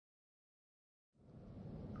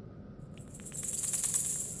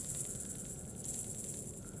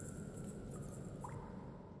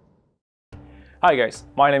Hi guys,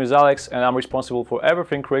 my name is Alex and I'm responsible for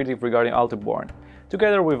everything creative regarding Alterborn.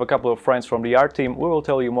 Together with a couple of friends from the art team, we will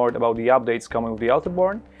tell you more about the updates coming with the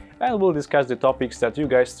Alterborn, and we'll discuss the topics that you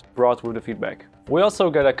guys brought with the feedback. We also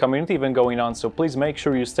got a community event going on, so please make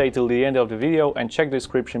sure you stay till the end of the video and check the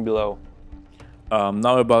description below.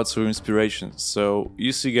 Now about some inspirations. So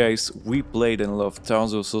you see guys, we played and loved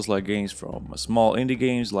tons of Souls-like games, from small indie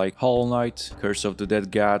games like Hollow Knight, Curse of the Dead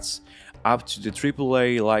Gods, up to the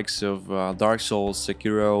AAA likes of Dark Souls,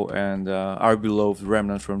 Sekiro and our beloved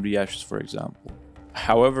Remnant from the Ashes, for example.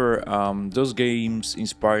 However, those games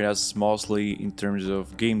inspired us mostly in terms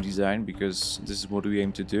of game design, because this is what we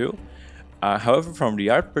aim to do. However, from the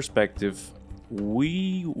art perspective,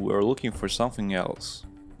 we were looking for something else.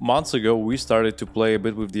 Months ago, we started to play a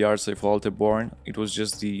bit with the art style for Alterborn. It was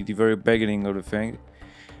just the very beginning of the thing.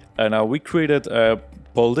 And we created a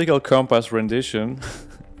political compass rendition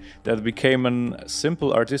that became a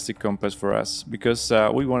simple artistic compass for us, because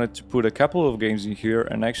we wanted to put a couple of games in here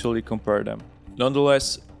and actually compare them.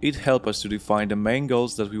 Nonetheless, it helped us to define the main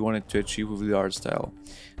goals that we wanted to achieve with the art style.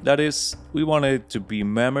 That is, we wanted it to be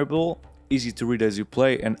memorable, easy to read as you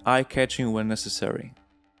play, and eye-catching when necessary.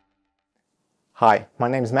 Hi, my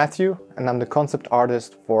name is Matthew and I'm the concept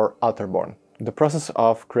artist for Alterborn. The process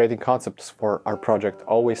of creating concepts for our project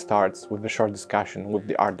always starts with a short discussion with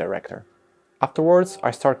the art director. Afterwards, I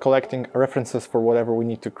start collecting references for whatever we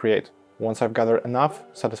need to create. Once I've gathered enough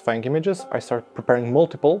satisfying images, I start preparing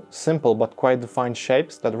multiple, simple but quite defined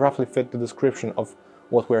shapes that roughly fit the description of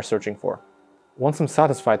what we are searching for. Once I'm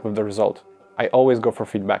satisfied with the result, I always go for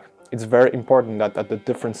feedback. It's very important that at the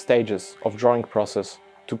different stages of drawing process,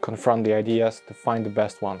 to confront the ideas, to find the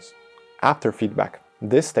best ones. After feedback,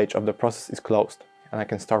 this stage of the process is closed and I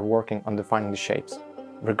can start working on defining the shapes.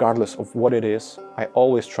 Regardless of what it is, I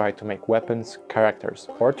always try to make weapons, characters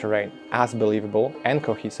or terrain as believable and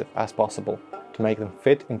cohesive as possible to make them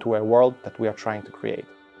fit into a world that we are trying to create.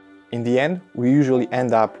 In the end, we usually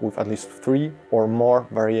end up with at least 3 or more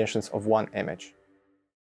variations of one image.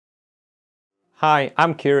 Hi,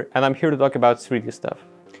 I'm Kir and I'm here to talk about 3D stuff.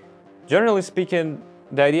 Generally speaking,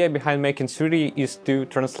 the idea behind making 3D is to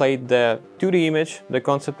translate the 2D image, the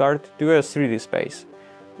concept art, to a 3D space,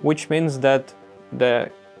 which means that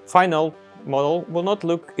the final model will not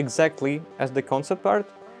look exactly as the concept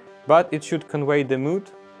art, but it should convey the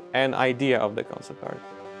mood and idea of the concept art.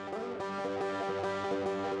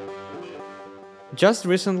 Just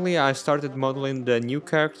recently I started modeling the new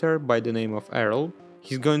character by the name of Errol.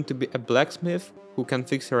 He's going to be a blacksmith who can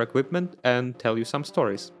fix your equipment and tell you some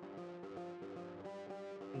stories.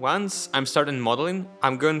 Once I'm starting modeling,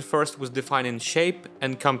 I'm going first with defining shape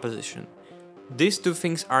and composition. These two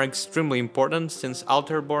things are extremely important since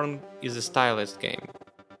Alterborn is a stylized game.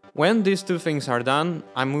 When these two things are done,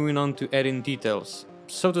 I'm moving on to adding details,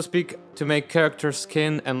 so to speak, to make character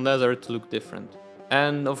skin and leather to look different.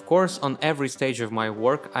 And of course, on every stage of my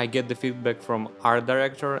work, I get the feedback from art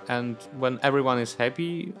director, and when everyone is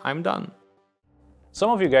happy, I'm done.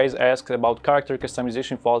 Some of you guys asked about character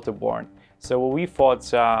customization for Alterborn, so we thought,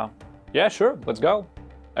 yeah sure, let's go.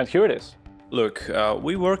 And here it is. Look,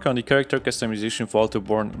 we work on the character customization for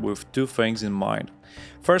Alterborn with two things in mind.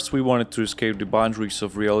 First, we wanted to escape the boundaries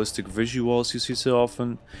of realistic visuals you see so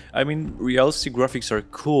often. I mean, realistic graphics are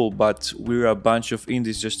cool, but we're a bunch of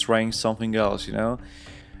indies just trying something else, you know?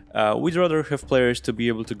 We'd rather have players to be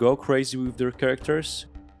able to go crazy with their characters.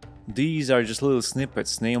 These are just little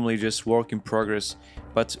snippets, namely just work in progress,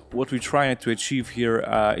 but what we're trying to achieve here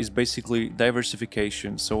is basically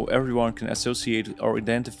diversification, so everyone can associate or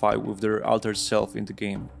identify with their altered self in the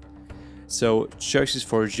game. So choices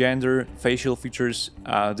for gender, facial features,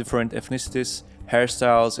 different ethnicities,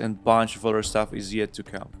 hairstyles and bunch of other stuff is yet to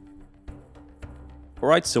come.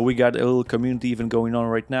 Alright, so we got a little community event going on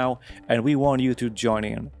right now and we want you to join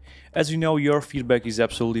in. As you know, your feedback is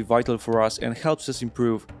absolutely vital for us and helps us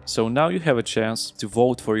improve, so now you have a chance to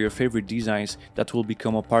vote for your favorite designs that will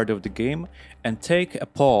become a part of the game and take a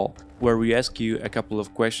poll where we ask you a couple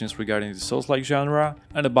of questions regarding the Souls-like genre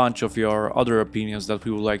and a bunch of your other opinions that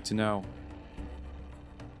we would like to know.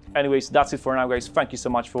 Anyways, that's it for now guys, thank you so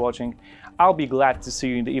much for watching. I'll be glad to see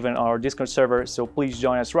you in the event on our Discord server, so please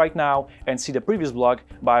join us right now and see the previous vlog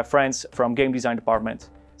by our friends from Game Design Department.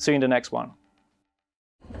 See you in the next one.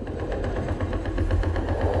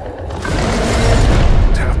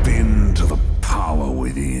 Tap into the power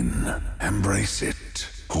within. Embrace it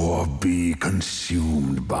or be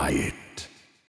consumed by it.